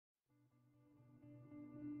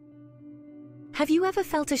Have you ever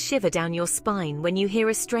felt a shiver down your spine when you hear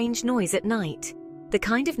a strange noise at night? The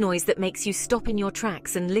kind of noise that makes you stop in your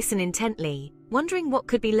tracks and listen intently, wondering what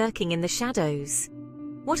could be lurking in the shadows.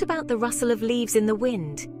 What about the rustle of leaves in the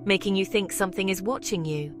wind, making you think something is watching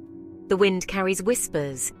you? The wind carries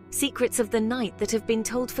whispers, secrets of the night that have been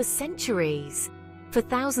told for centuries. For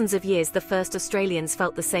thousands of years, the first Australians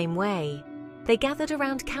felt the same way. They gathered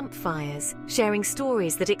around campfires, sharing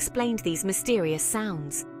stories that explained these mysterious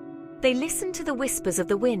sounds. They listened to the whispers of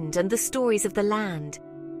the wind and the stories of the land.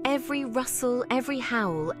 Every rustle, every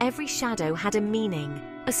howl, every shadow had a meaning,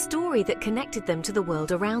 a story that connected them to the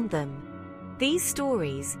world around them. These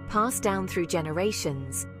stories, passed down through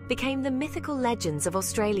generations, became the mythical legends of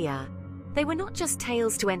Australia. They were not just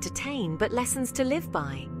tales to entertain, but lessons to live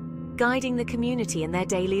by, guiding the community in their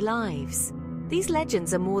daily lives. These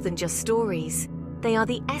legends are more than just stories. They are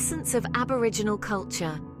the essence of Aboriginal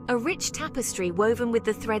culture, a rich tapestry woven with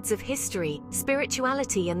the threads of history,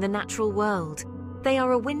 spirituality, and the natural world. They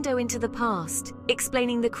are a window into the past,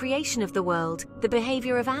 explaining the creation of the world, the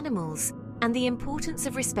behavior of animals, and the importance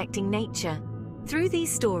of respecting nature. Through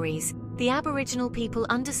these stories, the Aboriginal people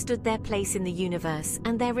understood their place in the universe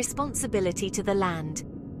and their responsibility to the land.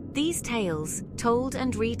 These tales, told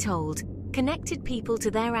and retold, connected people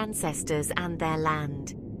to their ancestors and their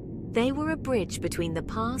land. They were a bridge between the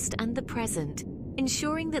past and the present,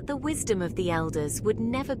 ensuring that the wisdom of the elders would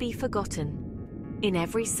never be forgotten. In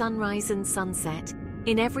every sunrise and sunset,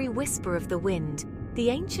 in every whisper of the wind, the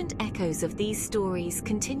ancient echoes of these stories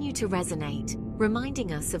continue to resonate,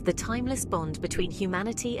 reminding us of the timeless bond between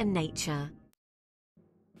humanity and nature.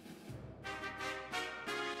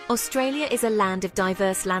 Australia is a land of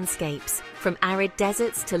diverse landscapes, from arid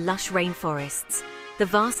deserts to lush rainforests. The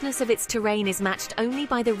vastness of its terrain is matched only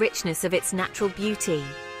by the richness of its natural beauty.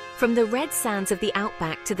 From the red sands of the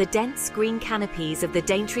outback to the dense green canopies of the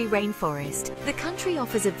Daintree rainforest, the country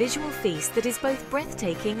offers a visual feast that is both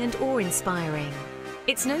breathtaking and awe-inspiring.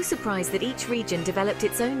 It's no surprise that each region developed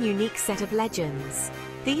its own unique set of legends.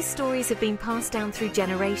 These stories have been passed down through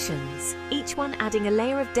generations, each one adding a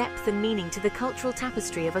layer of depth and meaning to the cultural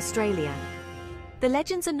tapestry of Australia. The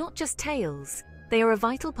legends are not just tales, they are a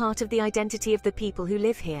vital part of the identity of the people who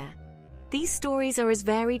live here. These stories are as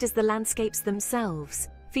varied as the landscapes themselves,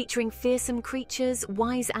 featuring fearsome creatures,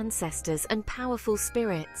 wise ancestors, and powerful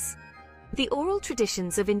spirits. The oral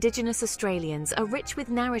traditions of Indigenous Australians are rich with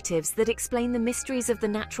narratives that explain the mysteries of the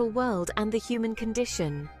natural world and the human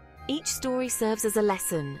condition. Each story serves as a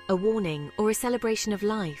lesson, a warning, or a celebration of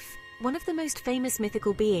life. One of the most famous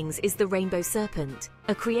mythical beings is the rainbow serpent,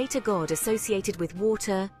 a creator god associated with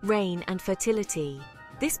water, rain, and fertility.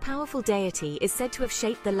 This powerful deity is said to have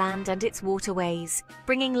shaped the land and its waterways,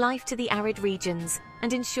 bringing life to the arid regions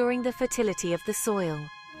and ensuring the fertility of the soil.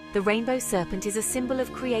 The rainbow serpent is a symbol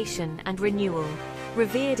of creation and renewal,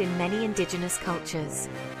 revered in many Indigenous cultures.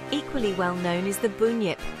 Equally well known is the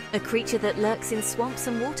Bunyip, a creature that lurks in swamps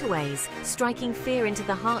and waterways, striking fear into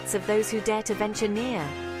the hearts of those who dare to venture near.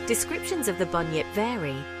 Descriptions of the Bunyip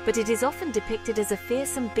vary, but it is often depicted as a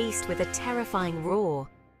fearsome beast with a terrifying roar.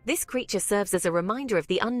 This creature serves as a reminder of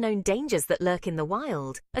the unknown dangers that lurk in the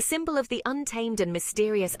wild, a symbol of the untamed and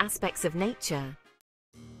mysterious aspects of nature.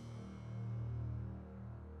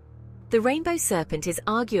 The rainbow serpent is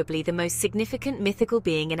arguably the most significant mythical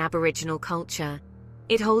being in Aboriginal culture.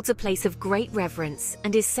 It holds a place of great reverence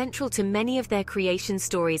and is central to many of their creation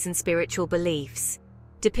stories and spiritual beliefs.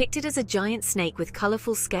 Depicted as a giant snake with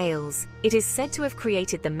colourful scales, it is said to have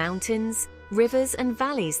created the mountains, rivers and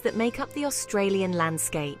valleys that make up the Australian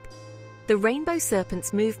landscape. The rainbow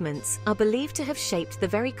serpent's movements are believed to have shaped the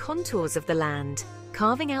very contours of the land,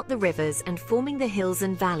 carving out the rivers and forming the hills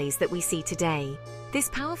and valleys that we see today. This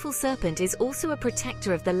powerful serpent is also a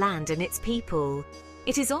protector of the land and its people.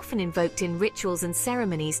 It is often invoked in rituals and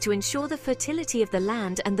ceremonies to ensure the fertility of the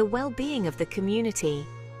land and the well-being of the community.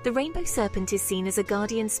 The rainbow serpent is seen as a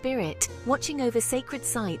guardian spirit, watching over sacred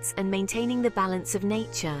sites and maintaining the balance of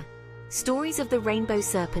nature. Stories of the rainbow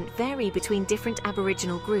serpent vary between different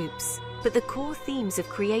Aboriginal groups, but the core themes of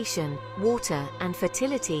creation, water, and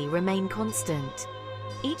fertility remain constant.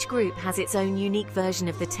 Each group has its own unique version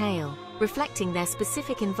of the tale, reflecting their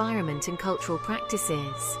specific environment and cultural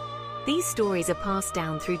practices. These stories are passed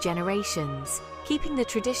down through generations, keeping the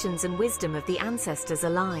traditions and wisdom of the ancestors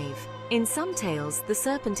alive. In some tales, the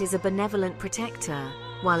serpent is a benevolent protector,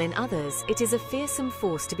 while in others, it is a fearsome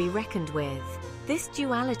force to be reckoned with. This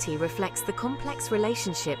duality reflects the complex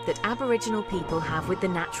relationship that Aboriginal people have with the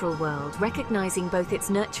natural world, recognizing both its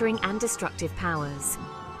nurturing and destructive powers.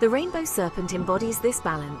 The rainbow serpent embodies this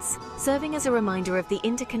balance, serving as a reminder of the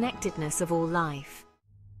interconnectedness of all life.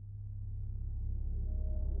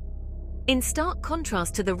 In stark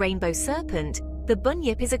contrast to the rainbow serpent, the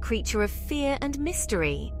bunyip is a creature of fear and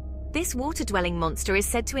mystery. This water-dwelling monster is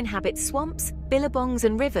said to inhabit swamps, billabongs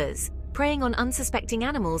and rivers, preying on unsuspecting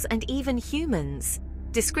animals and even humans.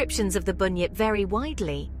 Descriptions of the bunyip vary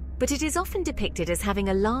widely, but it is often depicted as having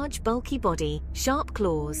a large, bulky body, sharp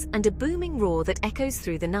claws, and a booming roar that echoes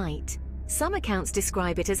through the night. Some accounts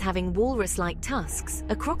describe it as having walrus-like tusks,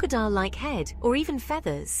 a crocodile-like head, or even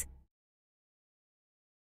feathers.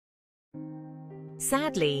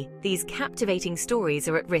 Sadly, these captivating stories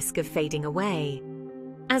are at risk of fading away.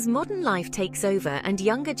 As modern life takes over and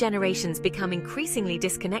younger generations become increasingly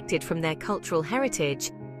disconnected from their cultural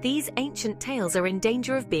heritage, these ancient tales are in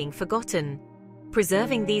danger of being forgotten.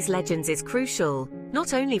 Preserving these legends is crucial,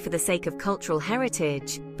 not only for the sake of cultural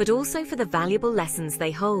heritage, but also for the valuable lessons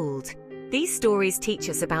they hold. These stories teach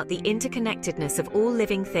us about the interconnectedness of all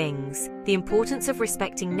living things, the importance of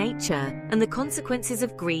respecting nature, and the consequences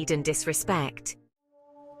of greed and disrespect.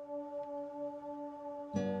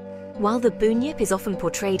 While the bunyip is often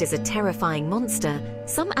portrayed as a terrifying monster,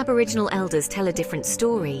 some Aboriginal elders tell a different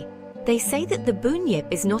story. They say that the bunyip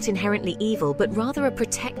is not inherently evil but rather a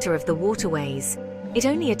protector of the waterways. It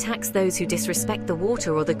only attacks those who disrespect the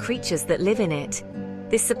water or the creatures that live in it.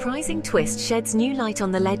 This surprising twist sheds new light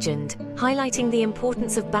on the legend, highlighting the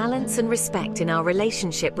importance of balance and respect in our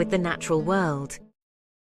relationship with the natural world.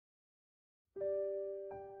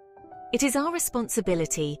 It is our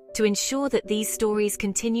responsibility to ensure that these stories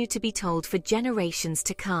continue to be told for generations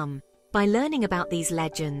to come. By learning about these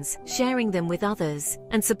legends, sharing them with others,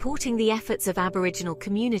 and supporting the efforts of Aboriginal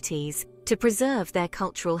communities to preserve their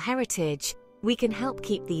cultural heritage, we can help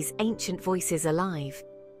keep these ancient voices alive.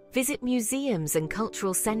 Visit museums and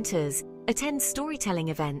cultural centres, attend storytelling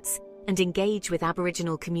events, and engage with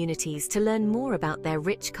Aboriginal communities to learn more about their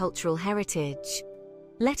rich cultural heritage.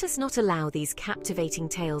 Let us not allow these captivating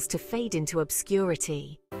tales to fade into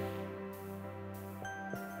obscurity.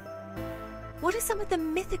 What are some of the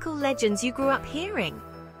mythical legends you grew up hearing?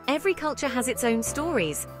 Every culture has its own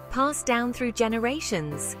stories, passed down through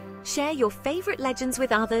generations. Share your favorite legends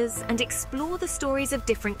with others and explore the stories of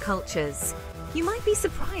different cultures. You might be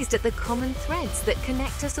surprised at the common threads that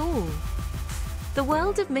connect us all. The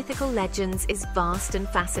world of mythical legends is vast and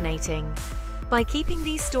fascinating. By keeping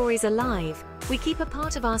these stories alive, we keep a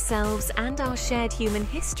part of ourselves and our shared human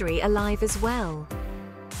history alive as well.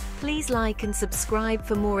 Please like and subscribe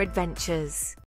for more adventures.